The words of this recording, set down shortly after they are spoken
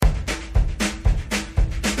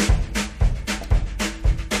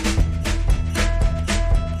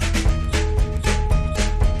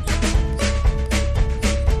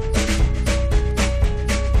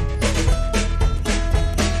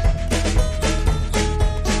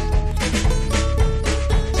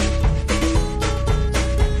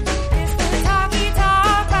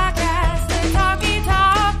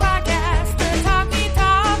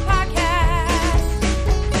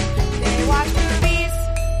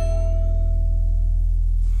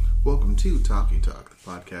to Talkie Talk, the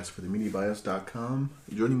podcast for themediabias.com.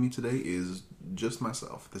 Joining me today is just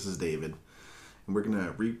myself. This is David. And we're going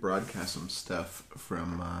to rebroadcast some stuff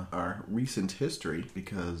from our recent history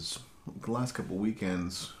because the last couple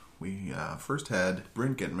weekends we first had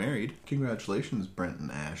Brent get married. Congratulations, Brent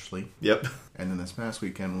and Ashley. Yep. And then this past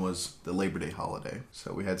weekend was the Labor Day holiday.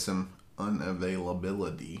 So we had some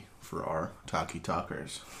unavailability for our Talkie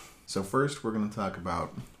Talkers. So first we're going to talk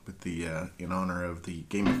about, with the in honor of the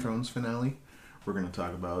Game of Thrones finale, we're going to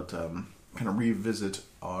talk about, kind of revisit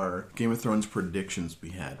our Game of Thrones predictions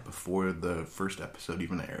we had before the first episode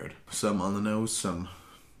even aired. Some on the nose, some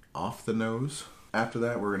off the nose. After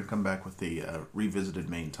that, we're going to come back with the revisited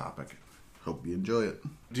main topic. Hope you enjoy it.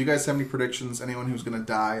 Do you guys have any predictions? Anyone who's going to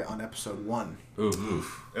die on episode 1?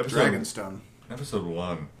 Dragonstone. Episode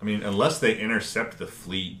 1. I mean, unless they intercept the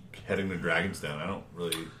fleet heading to Dragonstone, I don't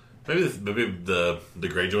really... Maybe the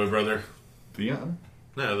Greyjoy brother. Theon?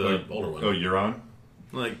 No, the older one. Oh, Euron?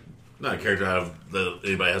 Like, not a character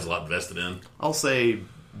anybody has a lot invested in. I'll say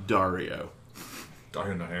Dario.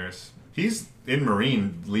 Dario Naharis. He's in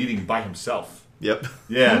Marine leading by himself. Yep.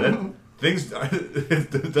 Yeah, things are going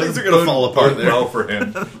to fall apart there. Well for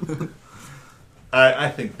him. I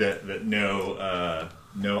think that no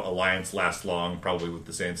alliance lasts long, probably with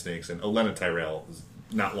the Sand Snakes, and Olenna Tyrell is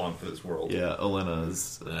not long for this world. Yeah, Olenna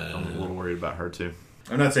is... I'm a little worried about her, too.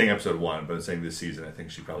 I'm not saying episode 1, but I'm saying this season, I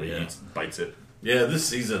think she probably bites it. Yeah, this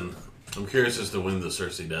season, I'm curious as to when the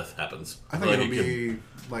Cersei death happens. I think it'll be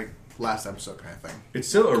like last episode kind of thing. It's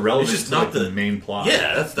so irrelevant It's just to not the main plot.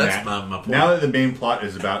 Yeah, that's my point. Now that the main plot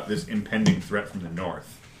is about this impending threat from the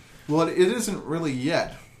north. Well, it isn't really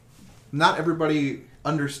yet. Not everybody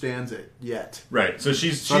understands it yet. Right, so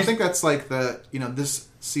she's I think that's like this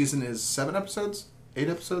season is 7 episodes? 8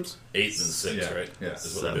 episodes? 8 and 6, right? Yeah.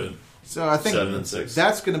 Is what I'm 7. doing. So I think 7 and 6.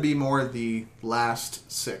 that's going to be more the last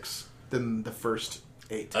 6 than the first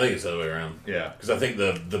 8. I think it's the other way around. Yeah. Because I think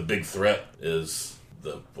the big threat is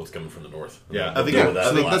what's coming from the north. Yeah. I think Deal with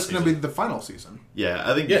I think last that's going to season. be the final season. Yeah,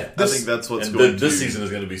 I think Yeah, I think that's what's and going to... This season is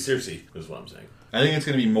going to be Cersei, is what I'm saying. I think it's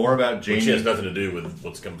going to be more about Jaime. Which has nothing to do with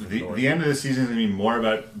what's coming from the north. The end of the season is going to be more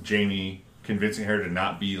about Jaime convincing her to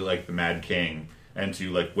not be like the Mad King and to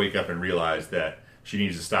like wake up and realize that she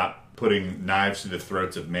needs to stop putting knives to the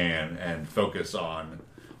throats of man and focus on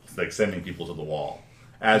like sending people to the wall.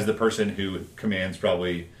 As the person who commands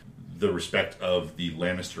probably the respect of the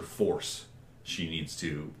Lannister force, she needs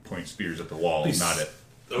to point spears at the wall, not at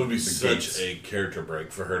That would be the such gates. a character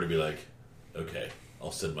break for her to be like, okay,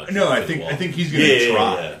 I'll send my... No, troops to the wall. I think he's going to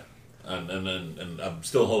try. Yeah. And I'm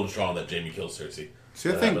still holding strong that Jaime kills Cersei. See,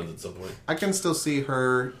 I That think happens at some point. I can still see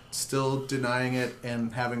her still denying it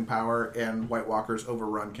and having power, and White Walkers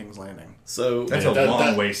overrun King's Landing. So, That's Yeah, a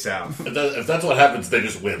long way south. If that's what happens, they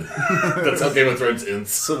just win. That's how Game of Thrones ends.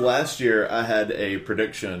 so last year I had a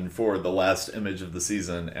prediction for the last image of the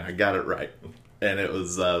season, and I got it right. And it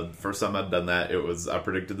was first time I'd done that. I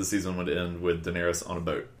predicted the season would end with Daenerys on a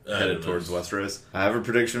boat headed nice. towards Westeros. I have a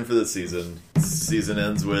prediction for this season. Season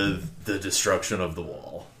ends with the destruction of the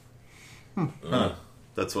wall.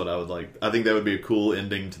 That's what I would like. I think that would be a cool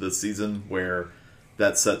ending to this season where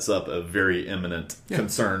that sets up a very imminent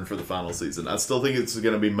concern for the final season. I still think it's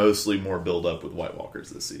going to be mostly more build up with White Walkers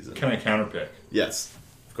this season. Can I counterpick? Yes,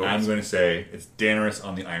 of course. I'm going to say it's Daenerys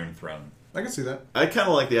on the Iron Throne. I can see that. I kind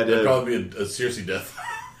of like the idea. It'd probably be a Cersei death.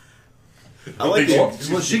 I like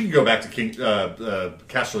Well, she can go back to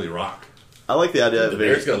Casterly Rock. I like the idea of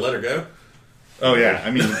Daenerys gonna let her go? Oh yeah, I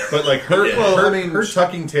mean, but like her, Yeah. her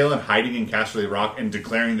tucking tail and hiding in Casterly Rock and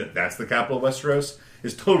declaring that that's the capital of Westeros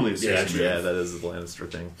is totally a Cersei move. Yeah, that is the Lannister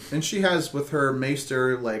thing. And she has, with her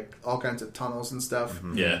maester, like, all kinds of tunnels and stuff.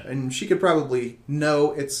 Yeah. And she could probably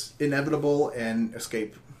know it's inevitable and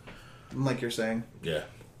escape, like you're saying. Yeah.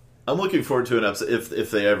 I'm looking forward to an episode if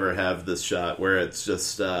they ever have this shot where it's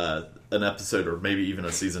just an episode or maybe even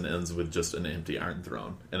a season ends with just an empty Iron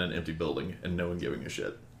Throne and an empty building and no one giving a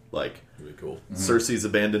shit. Like, That'd be cool. Cersei's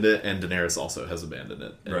abandoned it and Daenerys also has abandoned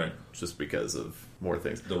it, and Right. just because of more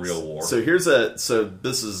things. The real war. So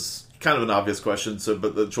this is kind of an obvious question.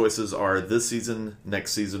 But the choices are this season,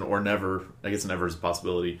 next season, or never. I guess never is a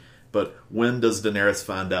possibility. But when does Daenerys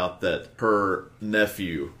find out that her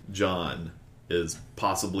nephew Jon is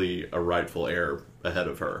possibly a rightful heir ahead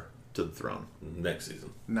of her to the throne? Next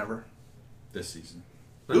season. Never. This season.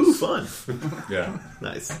 Ooh, fun! Yeah.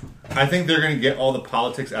 Nice. I think they're going to get all the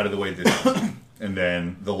politics out of the way this season. And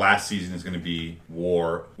then the last season is going to be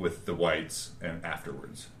war with the Whites and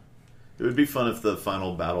afterwards. It would be fun if the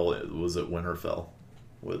final battle was at Winterfell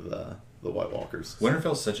with the White Walkers.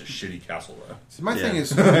 Winterfell's such a shitty castle, though. So my Yeah. thing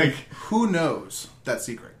is, Like- who knows that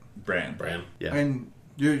secret? Bran. Bran. Yeah. And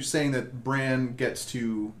You're saying that Bran gets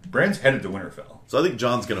to... Bran's headed to Winterfell. So I think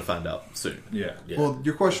John's going to find out soon. Yeah. Well,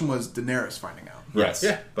 your question was Daenerys finding out. Yes.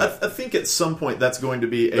 Yeah. I think at some point that's going to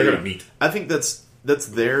be They're going to meet. I think that's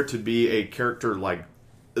there to be a character like...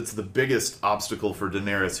 It's the biggest obstacle for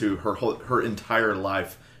Daenerys, who her entire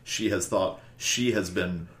life she has thought she has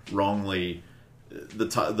been wrongly...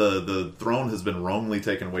 The throne has been wrongly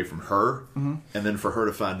taken away from her, and then for her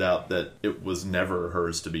to find out that it was never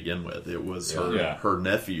hers to begin with. It was her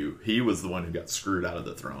nephew. He was the one who got screwed out of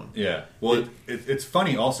the throne. Yeah. Well, it's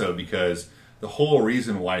funny also because the whole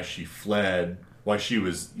reason why she fled, why she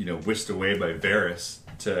was whisked away by Varys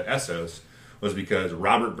to Essos, was because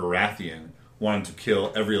Robert Baratheon wanted to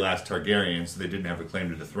kill every last Targaryen so they didn't have a claim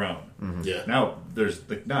to the throne. Mm-hmm. Yeah. Now there's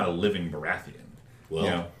not a living Baratheon.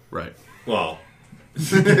 Well, Right. Well,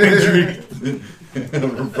 rode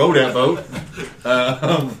that boat.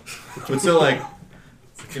 But so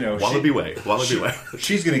Wallaby way.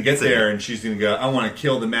 she's going to get there and she's going to go, I want to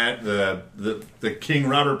kill the King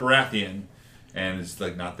Robert Baratheon. And it's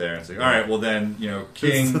like not there. It's like, all right, well then,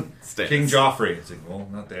 King Joffrey. It's like, well,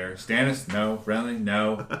 not there. Stannis, no. Renly,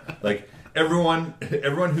 no. Like everyone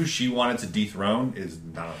who she wanted to dethrone is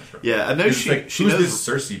not on the throne. Yeah, I know It's she like, she who's knows this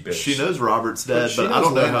Cersei bitch. She knows Robert's dead, she but I knows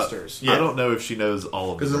don't know Lannisters. I don't know if she knows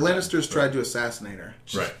all of them. Because the Lannisters tried to assassinate her.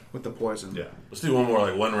 Right. With the poison. Yeah. let's do one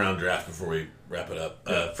more one round draft before we wrap it up.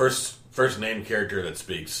 First name character that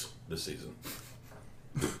speaks this season.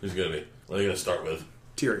 Who's going to be? What are they going to start with?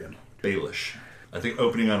 Tyrion. Baelish. I think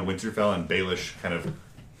opening on Winterfell and Baelish kind of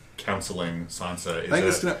counseling Sansa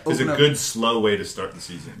is a good slow way to start the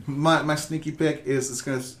season. My sneaky pick is it's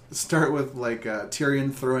going to start with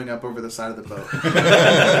Tyrion throwing up over the side of the boat.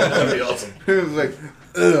 That'd be awesome. It was like,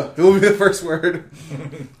 ugh. It will be the first word.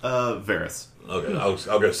 Varys. Okay,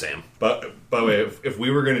 I'll go Sam. But by the way, if we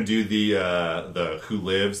were going to do the Who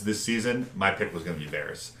Lives this season, my pick was going to be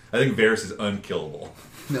Varys. I think Varys is unkillable.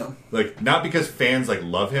 No. Not because fans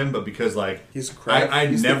love him, but because he's I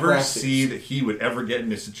he's never the see that he would ever get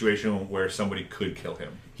in a situation where somebody could kill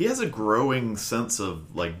him. He has a growing sense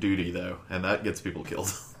of duty though, and that gets people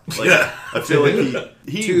killed. I feel like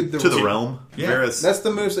he to the realm. Yeah. Varys, That's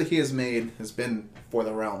the moves that he has made has been for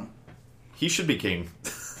the realm. he should be king.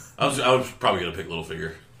 I was probably going to pick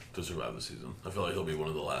Littlefinger to survive the season. I feel like he'll be one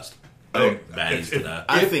of the last baddies to die.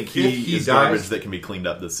 I think he is garbage that can be cleaned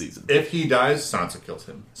up this season. If he dies, Sansa kills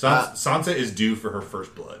him. Sansa is due for her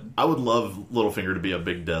first blood. I would love Littlefinger to be a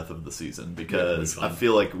big death of the season because I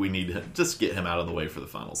feel like we need to just get him out of the way for the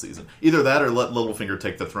final season. Either that or let Littlefinger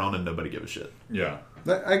take the throne and nobody give a shit. Yeah.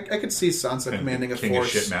 I could see Sansa commanding a King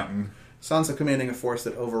force. of Shit Mountain. Sansa commanding a force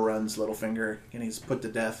that overruns Littlefinger, and he's put to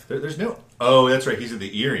death. There's no... Oh, that's right. He's at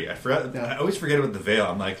the Eyrie. I forgot. Yeah. I always forget about the Vale.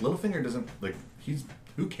 I'm like, Littlefinger doesn't... he's...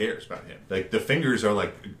 Who cares about him? The fingers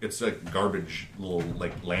are it's garbage little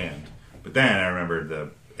land. But then I remembered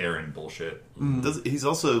the Aaron bullshit. He's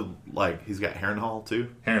also he's got Harrenhal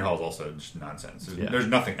too. Harrenhal's also just nonsense. Yeah. There's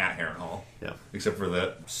nothing at Harrenhal. Yeah. Except for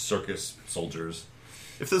the circus soldiers.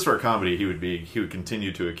 If this were a comedy, he would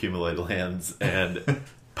continue to accumulate lands and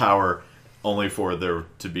power, only for there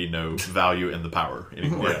to be no value in the power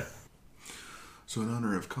anymore. Yeah. So in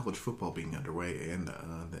honor of college football being underway and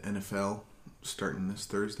the NFL starting this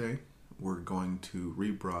Thursday, we're going to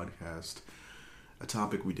rebroadcast a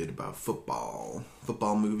topic we did about football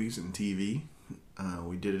movies and TV.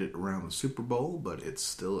 We did it around the Super Bowl, but it's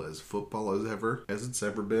still as football as it's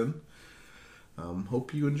ever been.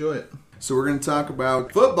 Hope you enjoy it. So we're going to talk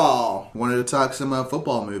about football. Wanted to talk some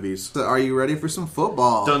football movies. So are you ready for some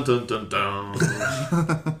football? Dun dun dun dun.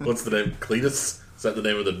 What's the name? Cletus? Is that the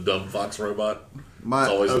name of the dumb fox robot? It's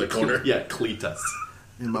always in the corner. Yeah, Cletus.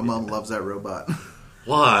 And my mom loves that robot.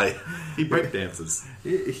 Why? He break dances.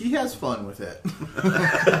 He has fun with it.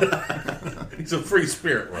 He's a free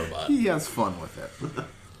spirit robot. He has fun with it.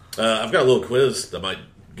 I've got a little quiz that might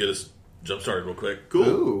get us jump started real quick. Cool.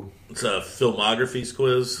 Ooh. It's a filmographies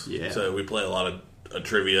quiz. Yeah. So we play a lot of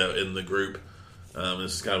trivia in the group.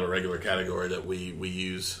 This is kind of a regular category that we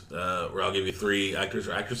use where I'll give you 3 actors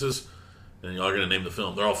or actresses, and y'all are going to name the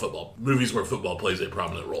film. They're all football movies where football plays a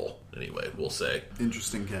prominent role. Anyway, we'll say.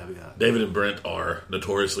 Interesting caveat. David and Brent are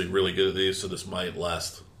notoriously really good at these, so this might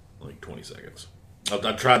last 20 seconds.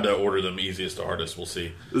 I've tried to order them easiest to hardest. We'll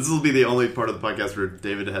see. This will be the only part of the podcast where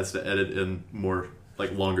David has to edit in more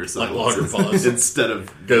longer silences. Longer pause. Instead of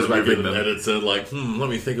Goes back in them. and edits it let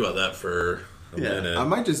me think about that for a minute. I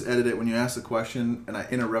might just edit it when you ask the question and I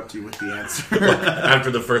interrupt you with the answer. After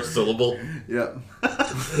the first syllable. Yep.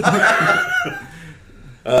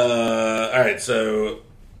 Alright, so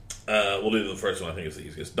we'll do the first one. I think it's the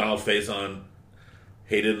easiest. Donald Faison,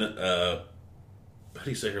 Hayden how do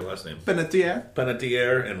you say her last name? Benetier.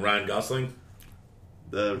 Panettiere and Ryan Gosling.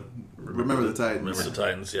 Remember the Titans. Remember the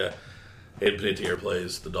Titans, yeah. Hayden Panettiere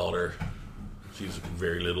plays the daughter. She's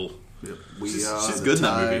very little. Yep. She's good in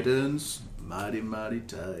that movie. Titans. Mighty, mighty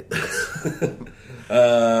Titans.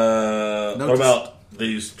 What about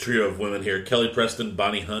these trio of women here? Kelly Preston,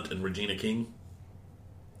 Bonnie Hunt, and Regina King.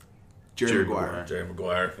 Jerry Maguire. Jerry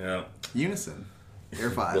Maguire, yeah. Unison. Air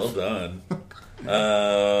 5. Well done.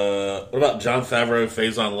 What about Jon Favreau,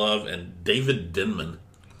 Faison Love, and David Denman?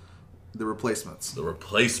 The Replacements. The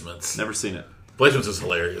Replacements. Never seen it. Replacements is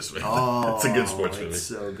hilarious, man. Oh, it's a good sports movie. It's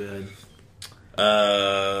so good.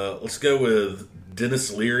 Let's go with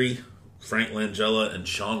Dennis Leary, Frank Langella, and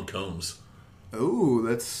Sean Combs. Ooh,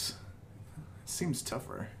 that's... seems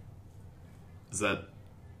tougher. Is that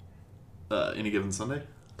Any Given Sunday?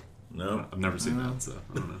 No. I've never seen that, so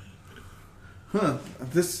I don't know. Huh.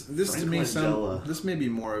 This Frank to me Langella. this may be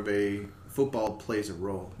more of a football plays a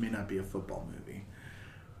role. It may not be a football movie.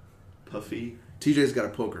 Puffy. TJ's got a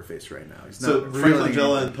poker face right now. He's So not Frank revealing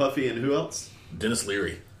Langella anything. and Puffy and who else? Dennis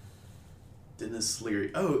Leary. Dennis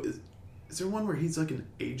Leary. Oh, is there one where he's like an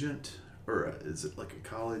agent? Or is it like a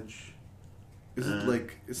college? Is it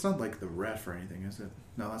like... It's not like The Ref or anything, is it?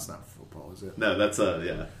 No, that's not football, is it? No, that's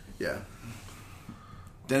yeah. Yeah.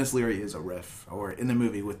 Dennis Leary is a ref, or in the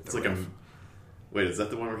movie with the It's like ref. wait, is that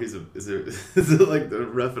the one where he's is it like the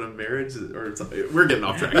ref in a marriage? Or we're getting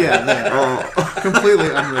off track. Yeah, completely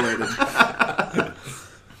unrelated.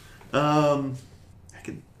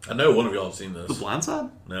 I know one of y'all have seen this. The Blind Side?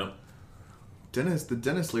 No. The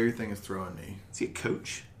Dennis Leary thing is throwing me. Is he a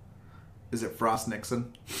coach? Is it Frost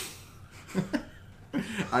Nixon?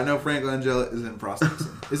 I know Frank Langella is in Frost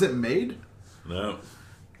Nixon. Is it Made? No.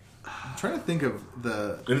 I'm trying to think of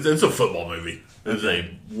the... It's a football movie. It's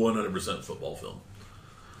a 100% football film.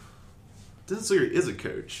 Dennis Leary is a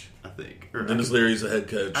coach, I think. Or Dennis Leary's the head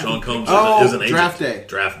coach. Sean Combs Oh, is an agent. Draft Day.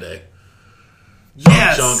 Draft Day.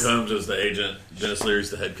 Yes! Sean Combs is the agent. Dennis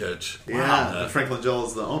Leary's the head coach. Wow. And Frank Langella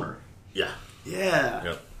is the owner. Yeah. Yeah.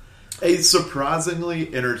 Yep. A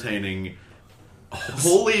surprisingly entertaining,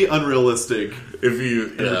 wholly unrealistic,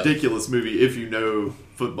 and ridiculous movie if you know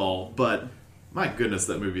football. But my goodness,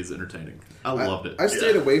 that movie is entertaining. I loved it. I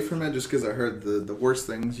stayed away from it just because I heard the worst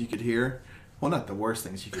things you could hear. Well, not the worst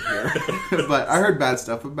things you could hear, but I heard bad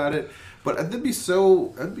stuff about it. But that'd be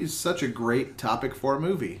such a great topic for a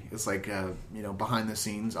movie. It's like behind the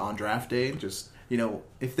scenes on draft day. Just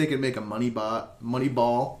if they could make a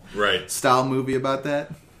Moneyball Right. style movie about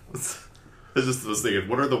that. I just was thinking,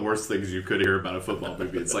 what are the worst things you could hear about a football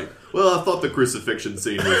movie? It's like, well, I thought the crucifixion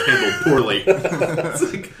scene was handled poorly. It's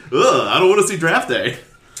like, ugh, I don't want to see Draft Day.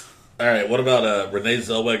 All right. What about Renee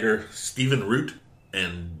Zellweger, Stephen Root,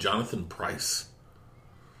 and Jonathan Pryce?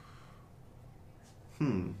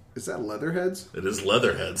 Is that Leatherheads? It is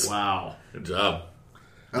Leatherheads. Wow. Good job.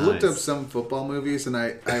 I looked up some football movies, and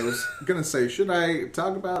I was going to say, should I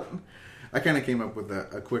talk about... I kind of came up with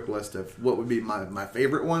a quick list of what would be my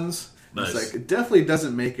favorite ones. Nice. It's like, it definitely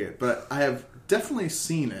doesn't make it, but I have definitely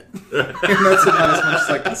seen it. And that's about as much as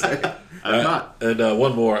I can say. I'm not. And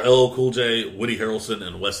one more. LL Cool J, Woody Harrelson,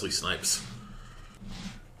 and Wesley Snipes.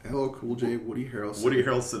 LL Cool J, Woody Harrelson. Woody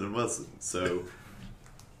Harrelson and Wesley. So,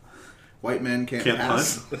 White Men Can't can't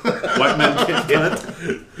Pass. hunt. White men can't hunt.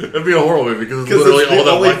 That'd be a horror movie because it's literally all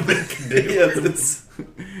that white men can do. Yeah, it's...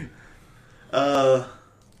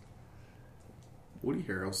 Woody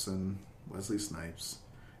Harrelson, Wesley Snipes,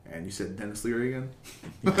 and you said Dennis Leary again?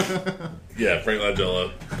 Yeah, Frank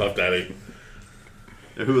Langella, Puff Daddy,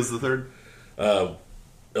 Who was the third?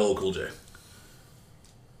 LL Cool J.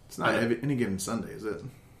 It's not Any Given Sunday, is it?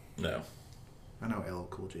 No. I know LL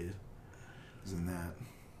Cool J is in that.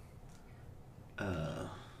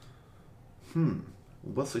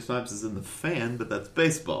 Wesley Snipes is in The Fan, but that's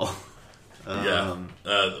baseball. Yeah.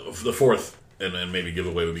 The fourth, and maybe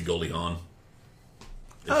giveaway would be Goldie Hawn.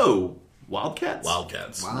 Oh, Wildcats?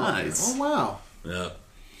 Wildcats. Wow. Nice. Oh, wow. Yeah.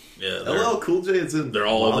 Yeah. LL Cool J is in They're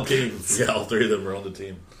all on the team. Wildcats. Yeah, all three of them are on the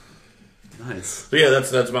team. Nice. But yeah,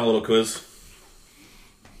 that's my little quiz.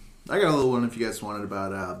 I got a little one if you guys wanted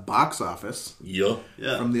about box office. Yeah.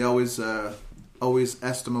 Yeah. From the always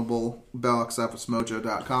estimable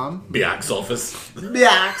boxofficemojo.com. Biax office.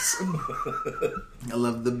 Biax! I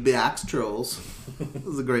love the Biax trolls. This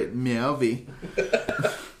is a great movie.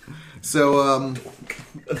 So,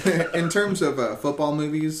 in terms of football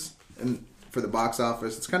movies and for the box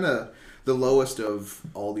office, it's kind of the lowest of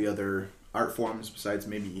all the other art forms besides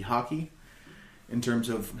maybe hockey in terms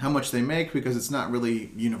of how much they make because it's not really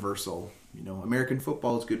universal. American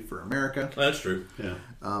football is good for America. That's true. Yeah.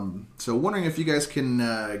 So wondering if you guys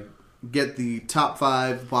can get the top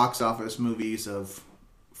 5 box office movies of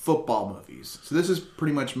football movies. So this is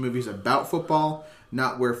pretty much movies about football,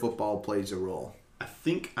 not where football plays a role. I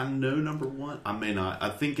think I know number one. I may not. I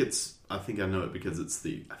think I know it because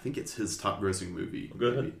I think it's his top grossing movie. Go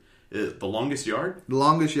ahead. The Longest Yard? The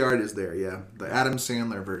Longest Yard is there, yeah. The Adam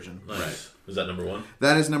Sandler version. Nice. Right. Is that number one?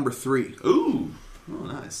 That is number 3. Ooh. Oh,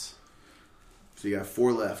 nice. So you got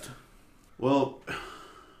 4 left. Well,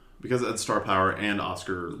 because it had star power and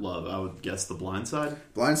Oscar love, I would guess The Blind Side.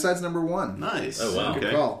 Blind Side's number 1. Nice. Oh, wow. Good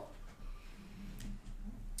Okay. call.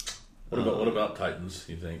 What about Titans,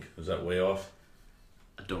 you think? Is that way off?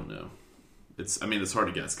 I don't know. It's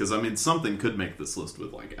hard to guess because something could make this list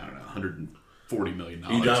with like I don't know, $140 million.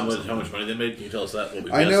 Are you done with how much money they made? Can you tell us that?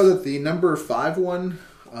 I know that the number 5 one,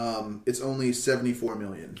 it's only $74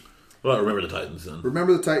 million. Well, I remember the Titans then.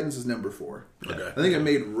 Remember the Titans is number 4. Okay. I think it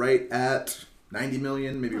made right at 90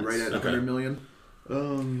 million, maybe Nice. right at Okay. 100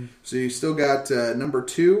 million. So you still got number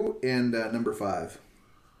 2 and number 5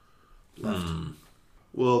 left.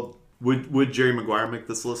 Well, would Jerry Maguire make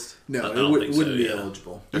this list? No, I it don't think so, wouldn't be yeah.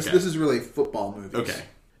 eligible. This Okay. is really football movies. Okay.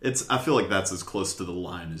 I feel like that's as close to the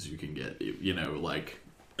line as you can get.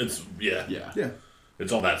 It's yeah. Yeah.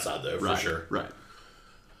 It's on that side though, for Right. sure. Right.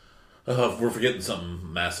 We're forgetting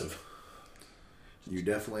something massive, You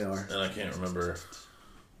definitely are. and I can't remember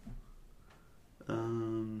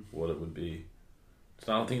Um, what it would be.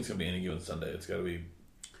 I don't think it's gonna be Any Given Sunday. It's got to be.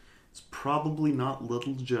 it's probably not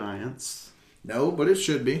Little Giants. No, but it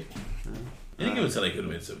should be. Any Given Sunday could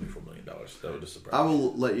have made $74 million. That would just surprise I me.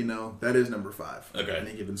 will let you know. That is number 5. Okay.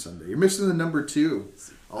 Any given Sunday. You're missing the number 2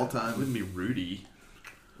 all It time. wouldn't be Rudy.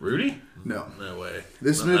 Rudy? No. No way.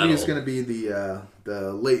 This Not movie that is old. going to be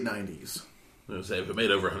the late 90s. I'm gonna say if it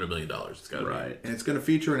made over $100 million, it's got to be. Right. And it's going to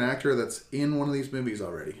feature an actor that's in one of these movies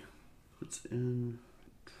already. It's in.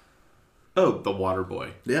 Oh, The Water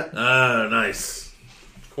Boy. Yeah. Ah, nice.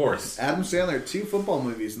 Of course. Adam Sandler, 2 football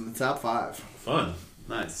movies in the top 5. Fun.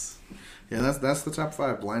 Nice. Yeah, that's the top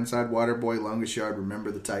 5. Blindside, Waterboy, Longest Yard,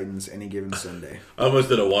 Remember the Titans, Any Given Sunday. I almost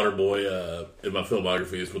did a Waterboy in my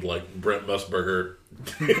filmographies with like Brent Musburger,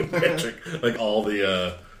 Patrick, like all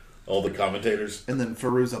the commentators. And then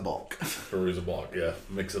Fairuza Balk. Perusa Block, yeah.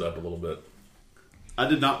 Mix it up a little bit. I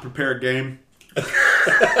did not prepare a game.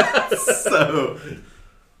 So,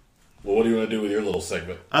 Well, what do you want to do with your little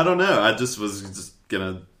segment? I don't know. I just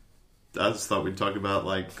thought we'd talk about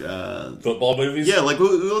like Football movies? yeah, like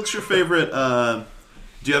what's your favorite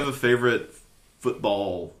do you have a favorite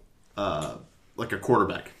football like a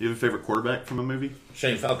quarterback? Do you have a favorite quarterback from a movie?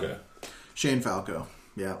 Shane Falco. Shane Falco.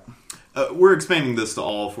 Yeah. We're expanding this to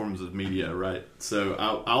all forms of media, right? So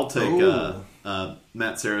I'll take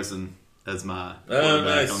Matt Saracen as my quarterback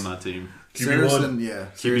nice. on my team. QB1. Saracen, yeah.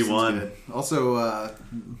 QB1. Saracen's good. Also,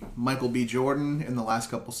 Michael B. Jordan in the last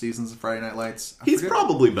couple seasons of Friday Night Lights. I He's forget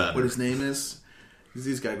probably better. what his name is.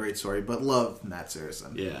 He's got a great story, but love Matt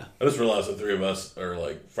Saracen. Yeah. I just realized the three of us are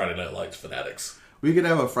like Friday Night Lights fanatics. We could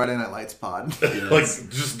have a Friday Night Lights pod. Like,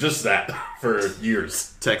 just that for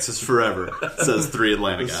years. Texas forever, says 3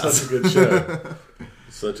 Atlanta guys. Such a good show.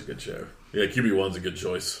 Such a good show. Yeah, QB1's a good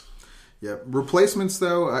choice. Yeah, replacements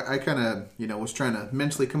though. I kind of was trying to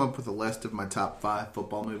mentally come up with a list of my top 5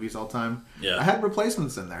 football movies all time. Yeah. I had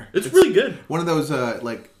replacements in there. It's really good. One of those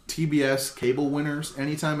like TBS cable winners.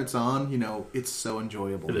 Anytime it's on, it's so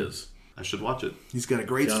enjoyable. It is. I should watch it. He's got a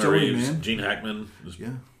great Keanu story, Reeves, man. Gene Hackman. Yeah.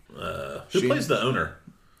 Who Shane- plays the owner?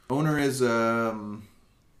 Owner is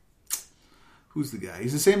who's the guy?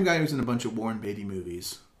 He's the same guy who's in a bunch of Warren Beatty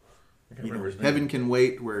movies. I can't remember his name. Heaven Can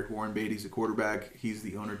Wait, where Warren Beatty's a quarterback. He's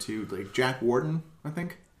the owner too. Like Jack Warden, I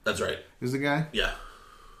think, That's right. is the guy. Yeah.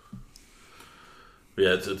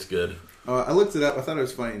 Yeah, it's good. I looked it up. I thought it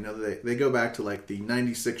was funny. They go back to like the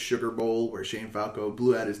 '96 Sugar Bowl where Shane Falco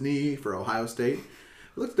blew out his knee for Ohio State.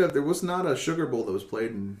 I looked it up. There was not a Sugar Bowl that was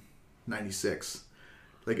played in '96.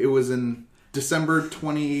 Like it was in December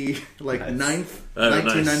 9th, nice.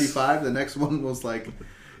 1995. The next one was like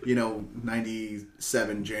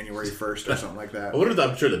 97 January 1st or something like that.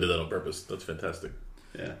 I'm sure they did that on purpose. That's fantastic.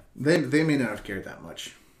 Yeah. They may not have cared that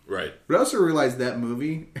much. Right. But I also realized that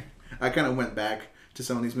movie, I kind of went back to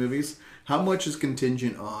some of these movies. How much is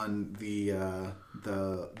contingent on the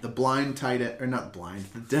blind tight end, or not blind,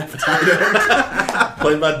 the deaf tight end?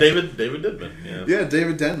 Played by David Denman. Yeah. Yeah,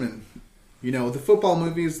 David Denman. The football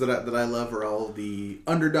movies that I love are all the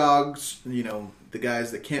underdogs, the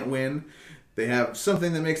guys that can't win. They have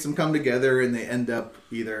something that makes them come together and they end up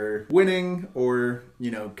either winning or,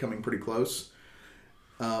 coming pretty close.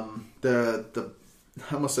 I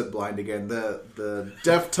almost said blind again. The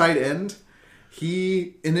deaf tight end,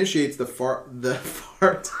 he initiates the fart.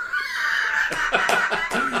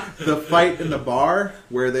 the fight in the bar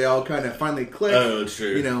where they all kind of finally click. Oh, it's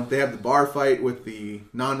true. You know, they have the bar fight with the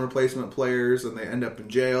non-replacement players, and they end up in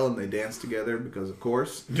jail, and they dance together because, of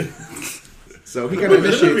course. So he kind of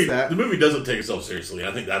initiates that. The movie doesn't take itself seriously.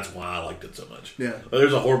 I think that's why I liked it so much. Yeah.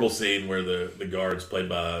 There's a horrible scene where the guards played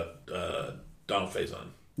by Donald Faison.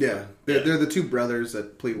 Yeah, they're the two brothers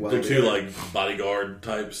that plead well. They're two together. like bodyguard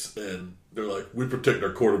types, and they're like, "We protect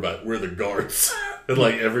our quarterback. We're the guards," and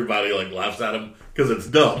like everybody like laughs at them because it's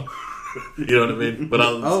dumb. You know what I mean?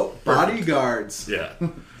 But bodyguards. Yeah.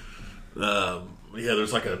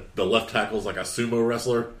 There's like the left tackle's like a sumo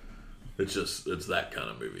wrestler. It's that kind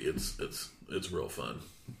of movie. It's real fun.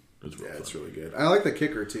 It's real fun. It's really good. I like the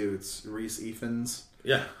kicker too. It's Reese Ifans.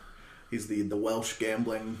 Yeah. He's the Welsh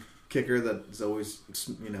gambling kicker that's always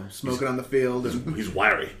smoking on the field and He's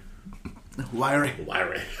wiry. wiry.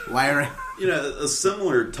 You know, a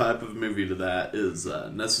similar type of movie to that is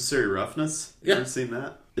Necessary Roughness. You Yeah. ever seen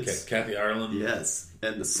that? It's Kathy Ireland. yes,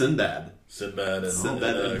 and the Sinbad. Sinbad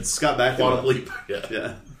and Scott Bakula. Quantum Leap. Yeah.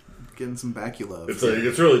 Yeah. Getting some baculove.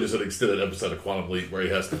 It's really just an extended episode of Quantum Leap where he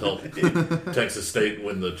has to help Texas State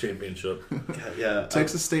win the championship. Yeah.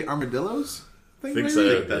 Texas State Armadillos? Think maybe?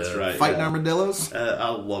 so. That's Yeah. right. Fighting yeah. Armadillos? I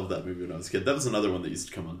love that movie when I was a kid. That was another one that used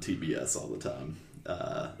to come on TBS all the time.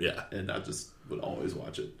 Yeah. And I just would always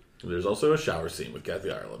watch it. There's also a shower scene with Kathy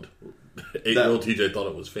Ireland. 8-year-old TJ thought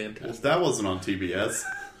it was fantastic. That wasn't on TBS.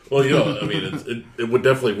 Well, I mean, it would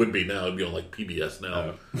definitely be now. It'd be on like PBS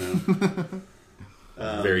now.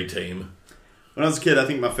 Very tame. When I was a kid, I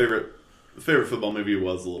think my favorite football movie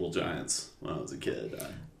was The Little Giants. When I was a kid,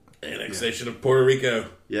 Annexation of Puerto Rico.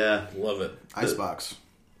 yeah, Love it. Icebox.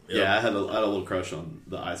 Yep. yeah, I had a little crush on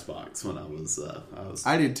the Icebox when I was.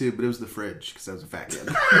 I did too, but it was the fridge because I was a fat kid.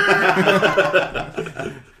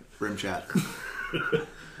 Rim chat.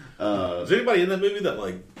 Is anybody in that movie that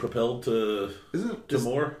like propelled to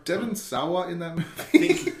more? Devin Sawa in that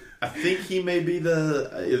movie? I think he may be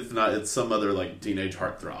if not, it's some other like teenage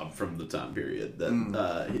heartthrob from the time period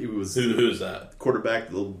that he was. Who's that? Quarterback,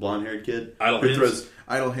 the little blonde-haired kid Idle who Hands? throws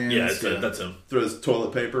Idle Hands. Yeah, that's him. throws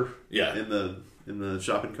toilet paper. Yeah. in the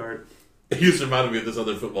shopping cart. He used to remind me of this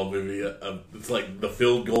other football movie. It's like the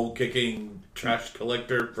field goal kicking trash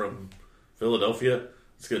collector from Philadelphia.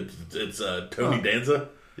 It's good. It's Tony Danza.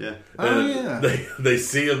 Yeah, Oh, yeah. They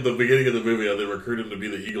see him the beginning of the movie. How they recruit him to be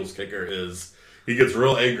the Eagles kicker is he gets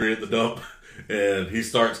real angry at the dump and he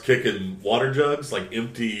starts kicking water jugs, like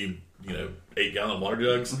empty, 8-gallon water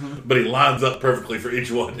jugs. Mm-hmm. But he lines up perfectly for each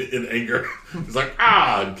one in anger. He's like,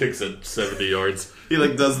 and kicks it 70 yards. he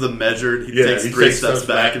like does the measured. He Yeah, takes he 3 takes steps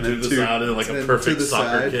back and to then the 2. side and like And a then perfect to the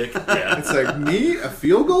soccer side. kick. Yeah. It's like, me? A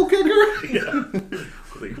field goal kicker?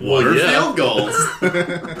 Like, Water yeah. field goals.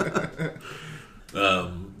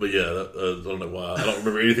 But yeah, I don't know why. I don't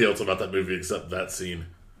remember anything else about that movie except that scene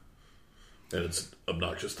and its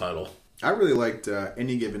obnoxious title. I really liked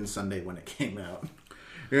Any Given Sunday when it came out.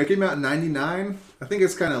 It came out in 99. I think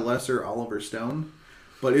it's kind of lesser Oliver Stone.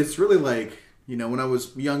 But it's really like, when I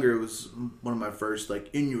was younger, it was one of my first, like,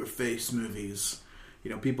 in-your-face movies.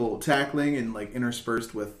 People tackling and, like,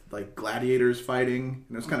 interspersed with, like, gladiators fighting.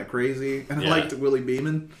 And it was kind of crazy. And I liked Willie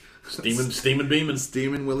Beeman. Steamin' Beeman.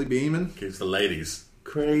 Steamin' Willie Beeman. Keeps the ladies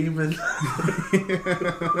craving.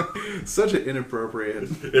 Such an inappropriate.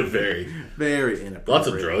 Very. Very inappropriate. Lots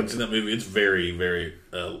of drugs in that movie. It's very, very...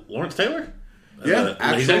 Lawrence Taylor?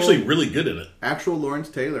 Yeah. He's actually really good in it. Actual Lawrence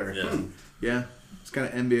Taylor. Yeah. Yeah. It's kind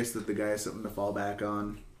of envious that the guy has something to fall back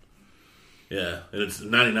on. Yeah. And it's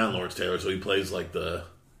 99 Lawrence Taylor, so he plays like the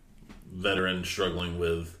veteran struggling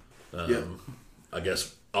with... I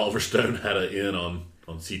guess Oliver Stone had an in on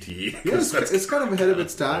CTE. Yeah, it's kind of ahead of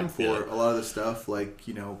its time for a lot of the stuff. Like,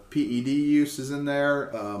 PED use is in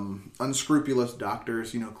there. Unscrupulous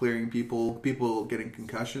doctors, clearing people getting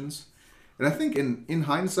concussions. And I think in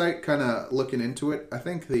hindsight, kind of looking into it, I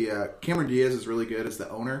think the Cameron Diaz is really good as the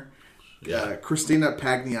owner. Yeah. Christina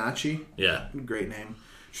Pagliacci. Yeah. Great name.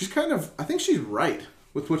 She's I think she's right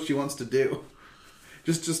with what she wants to do.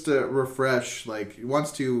 Just to refresh, like, he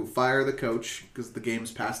wants to fire the coach because the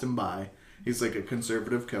game's passed him by. He's like a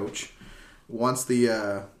conservative coach. Wants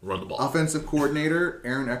the Run the ball. offensive coordinator,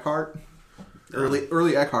 Aaron Eckhart.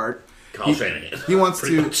 Early Eckhart. Kyle Shanahan. He wants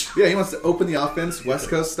Pretty to much. he wants to open the offense West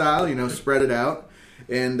Coast style, spread it out.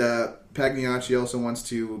 And Pagliacci also wants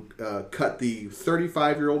to cut the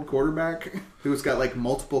 35-year-old quarterback who's got like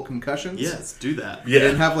multiple concussions. Yes, do that. Yeah.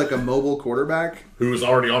 And have like a mobile quarterback. Who was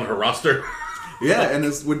already on her roster. Yeah, and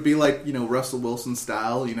this would be like, Russell Wilson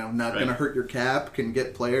style, not going to hurt your cap, can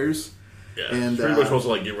get players. Yeah. And, Pretty much wants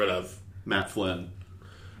to like get rid of. Matt Flynn.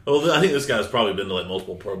 Well, I think this guy's probably been to like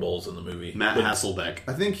multiple Pro Bowls in the movie. Matt But- Hasselbeck.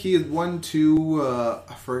 I think he had won 2.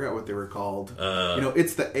 I forgot what they were called.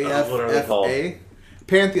 It's the what are they called? AFFA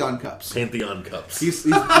Pantheon Cups. Pantheon Cups. He's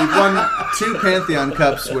won 2 Pantheon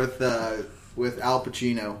Cups with Al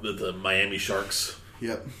Pacino. The Miami Sharks.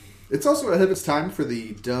 Yep. It's also ahead of its time for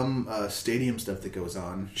the dumb stadium stuff that goes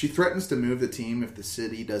on. She threatens to move the team if the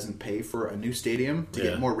city doesn't pay for a new stadium to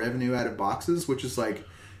get more revenue out of boxes, which is like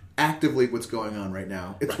actively what's going on right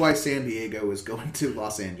now. It's why San Diego is going to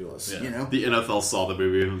Los Angeles. Yeah. You know? The NFL saw the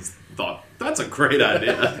movie and thought, that's a great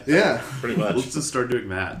idea. Yeah. Pretty much. Let's just start doing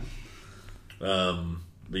that.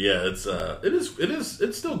 But yeah, it's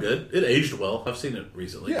still good. It aged well. I've seen it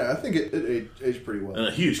recently. Yeah, I think it aged pretty well. And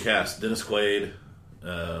a huge cast: Dennis Quaid,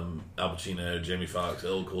 Al Pacino, Jamie Foxx,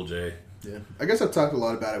 LL Cool J. Yeah. I guess I've talked a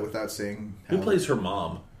lot about it without saying Who plays her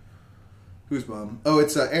mom? Who's mom? Oh,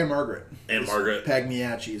 it's Anne Margaret. Anne Margaret.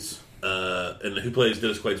 Pagniacci's. And who plays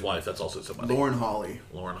Dennis Quaid's wife? That's also somebody. Lauren Holly.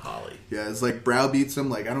 Lauren Holly. Yeah, it's like browbeats him.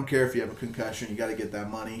 Like, I don't care if you have a concussion, you got to get that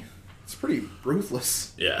money. It's pretty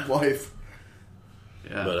ruthless. Yeah. Wife.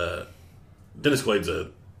 Yeah. But Dennis Quaid's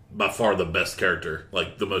by far the best character,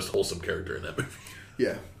 like the most wholesome character in that movie.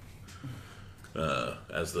 Yeah.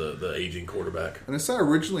 As the aging quarterback. And I saw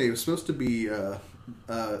originally it was supposed to be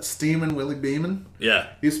Steamin' Willie Beeman. Yeah.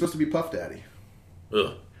 He was supposed to be Puff Daddy.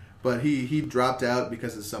 Ugh. But he dropped out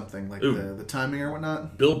because of something, like Ooh. the timing or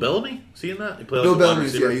whatnot. Bill Bellamy? Seeing that? He played Bill like a wide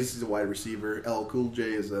Bellamy's, receiver. he's a wide receiver. LL Cool J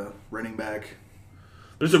is a running back.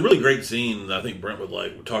 There's a really great scene that I think Brent would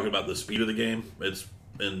like. We're talking about the speed of the game. It's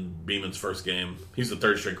in Beeman's first game. He's the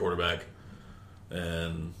third string quarterback.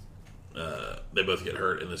 And they both get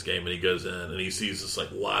hurt in this game. And he goes in and he sees this like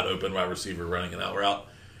wide open wide receiver running an out route.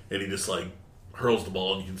 And he just like hurls the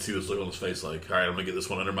ball. And you can see this look on his face like, all right, I'm going to get this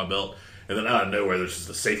one under my belt. And then out of nowhere, there's just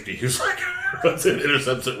a safety who's like, runs in,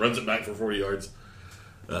 intercepts it, runs it back for 40 yards.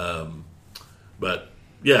 But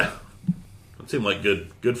yeah, it seemed like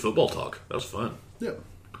good football talk. That was fun. Yeah.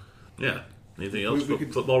 Yeah. Anything else We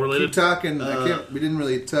could football related? Keep talking. We didn't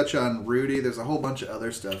really touch on Rudy. There's a whole bunch of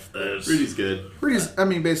other stuff. Rudy's good. I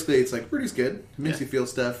mean, basically, it's like Rudy's good. It makes you feel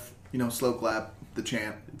stuff. Slow clap, the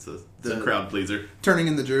chant, It's a crowd pleaser. turning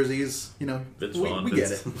in the jerseys. It's we fun.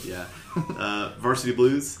 get it. Yeah. Varsity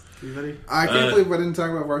Blues. Anybody? I can't believe I didn't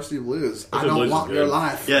talk about Varsity Blues. I don't Blues is want good. your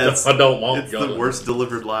life. Yeah, I don't want It's your the life. worst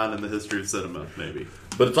delivered line in the history of cinema, maybe.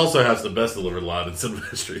 But it also has the best delivered line in cinema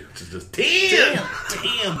history, which is just 10!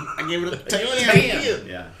 Damn! I gave it a 10.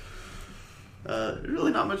 Yeah.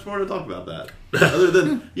 Really not much more to talk about that. Other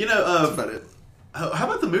than, That's about it. how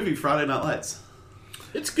about the movie Friday Night Lights?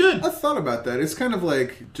 It's good. I thought about that. It's kind of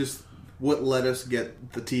like just what let us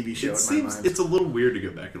get the TV show It in seems my mind. it's a little weird to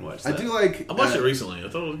go back and watch I that. do like. I watched it recently. I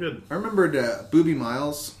thought it was good. I remembered Booby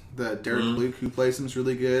Miles, the Derek Luke who plays him, is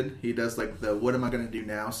really good. He does like the "What am I going to do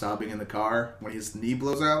now?" sobbing in the car when his knee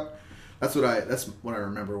blows out. That's what I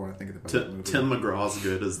remember when I think about that movie. Tim McGraw's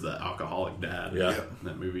good as the alcoholic dad Yeah. in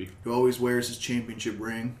that movie. Who always wears his championship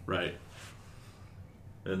ring. Right.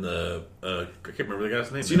 And I can't remember the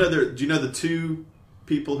guy's name. Do you know the two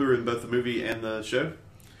people who are in both the movie and the show?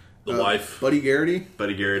 The wife. Buddy Garrity.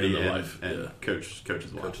 Buddy Garrity And the and, wife, and yeah. Coach's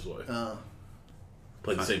wife. Coach's wife. Uh,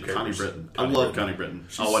 Played the same character. Connie Britton. I love Connie Britton.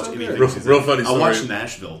 I'll watch so anything. good. she's Real in. funny I'll watch story.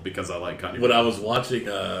 Nashville because I like Connie When Britton. I was watching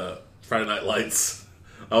Friday Night Lights,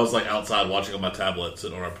 I was like outside watching on my tablet,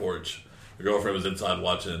 sitting on our porch. My girlfriend was inside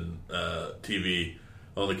watching TV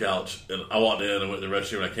on the couch, and I walked in and went to the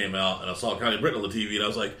restroom, and I came out, and I saw Connie Britton on the TV, and I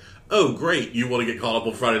was like, oh, great, you want to get caught up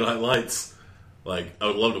on Friday Night Lights? Like, I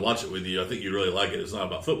would love to watch it with you. I think you'd really like it. It's not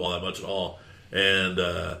about football that much at all. And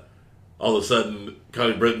all of a sudden,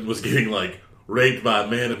 Connie Britton was getting, like, raped by a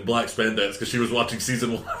man in black spandex because she was watching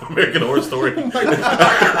season 1 of American Horror Story.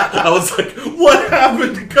 I was like, what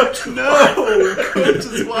happened to Coach's wife?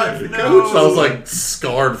 Coach's wife, no. Coach, I was like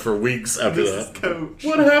scarred for weeks after This is that. Coach.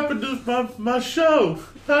 What happened to my show?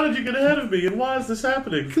 How did you get ahead of me? And why is this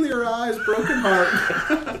happening? clear eyes, broken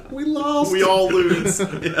heart. We lost. We all lose.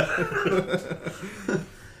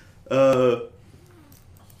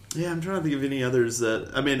 Yeah, I'm trying to think of any others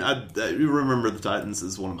that. I mean, I Remember the Titans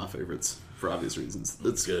is one of my favorites for obvious reasons.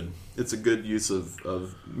 It's good. It's a good use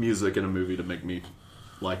of music in a movie to make me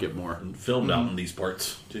like it more. And filmed out in these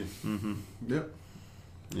parts too. Yep.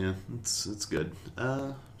 Yeah, it's good.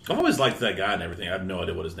 I've always liked that guy and everything. I have no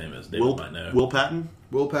idea what his name is. David might know. Will Patton.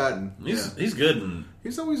 Will Patton. He's good, and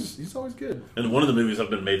He's always good. one of the movies I've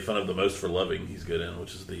been made fun of the most for loving, he's good in,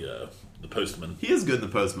 which is the Postman. He is good in The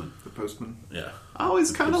Postman. The Postman. Yeah, I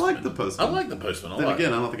always kind of like The I Postman. like the Postman a Then lot.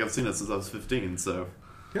 again, I don't think I've seen it since I was 15, so...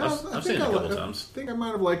 Yeah, I've seen it a couple times. I think I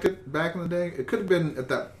might have liked it back in the day. It could have been at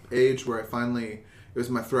that age where I finally it was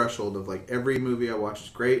my threshold of like every movie I watch is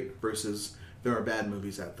great versus there are bad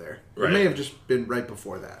movies out there. Right. It may have just been right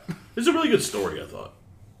before that. It's a really good story, I thought.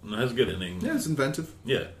 And it has a good ending. Yeah, it's inventive.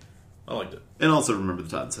 Yeah. I liked it. And also remember the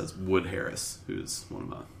Todd says Wood Harris, who's one of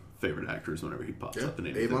my favorite actors whenever he pops up in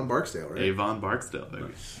anything. Avon Barksdale, right? Avon Barksdale,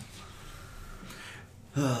 baby.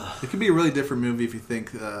 It could be a really different movie if you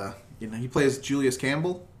think, he plays Julius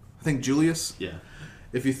Campbell. I think Julius. Yeah.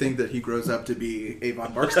 If you think that he grows up to be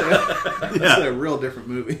Avon Barksdale, that's a real different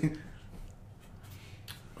movie.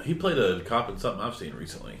 He played a cop in something I've seen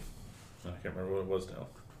recently. I can't remember what it was now.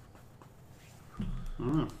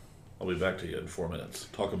 I'll be back to you in 4 minutes.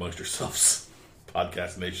 Talk amongst yourselves,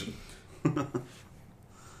 Podcast Nation.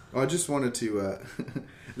 I just wanted to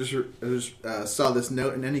saw this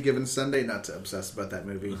note in Any Given Sunday. Not to obsess about that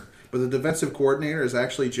movie, but the defensive coordinator is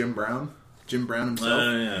actually Jim Brown himself,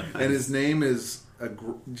 Yeah. and his name is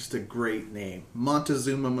just a great name,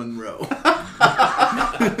 Montezuma Monroe.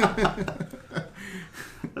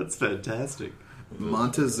 That's fantastic.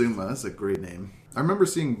 Montezuma is a great name. I remember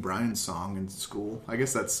seeing Brian's song in school. I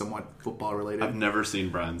guess that's somewhat football related. I've never seen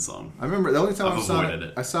Brian's song. I remember the only time I've avoided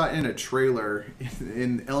it. I saw it in a trailer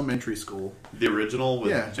in elementary school. The original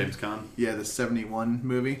with Yeah. James Caan? Yeah, the 71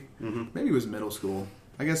 movie. Mm-hmm. Maybe it was middle school.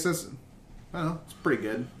 I guess I don't know, it's pretty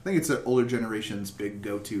good. I think it's an older generation's big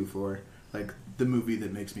go-to for, like, the movie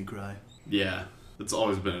that makes me cry. Yeah. It's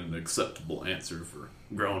always been an acceptable answer for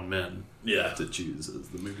grown men Yeah. to choose as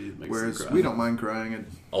the movie that makes Whereas them cry. we don't mind crying. And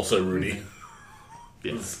Also Rudy.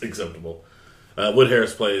 Yeah. It's acceptable. Wood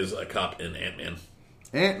Harris plays a cop in Ant-Man.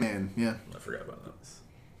 Ant-Man, yeah. I forgot about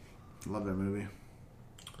that. Love that movie.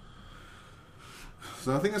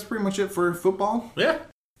 So I think that's pretty much it for football. Yeah.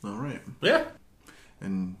 All right. Yeah.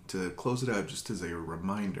 And to close it out, just as a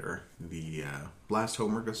reminder, the last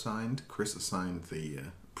homework assigned, Chris assigned the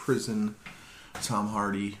prison Tom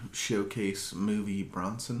Hardy showcase movie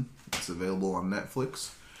Bronson. It's available on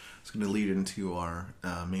Netflix. It's going to lead into our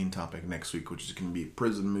main topic next week, which is going to be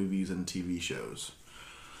prison movies and TV shows.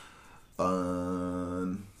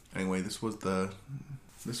 Anyway, this was the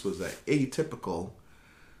atypical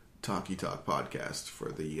Talkie Talk podcast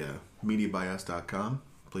for the MediaByUs.com.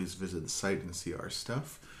 Please visit the site and see our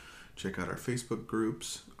stuff. Check out our Facebook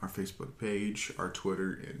groups, our Facebook page, our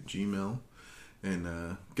Twitter, and Gmail.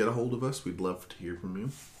 And get a hold of us. We'd love to hear from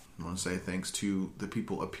you. I want to say thanks to the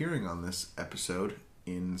people appearing on this episode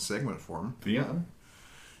in segment form. Yeah.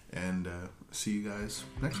 And see you guys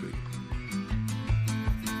next week.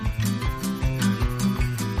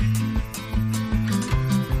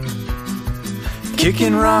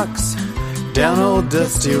 Kicking rocks down old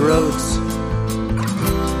dusty roads,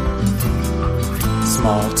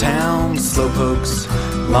 small town slowpokes,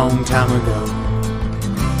 long time ago.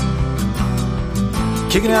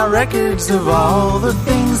 Kicking out records of all the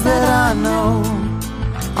things that I know.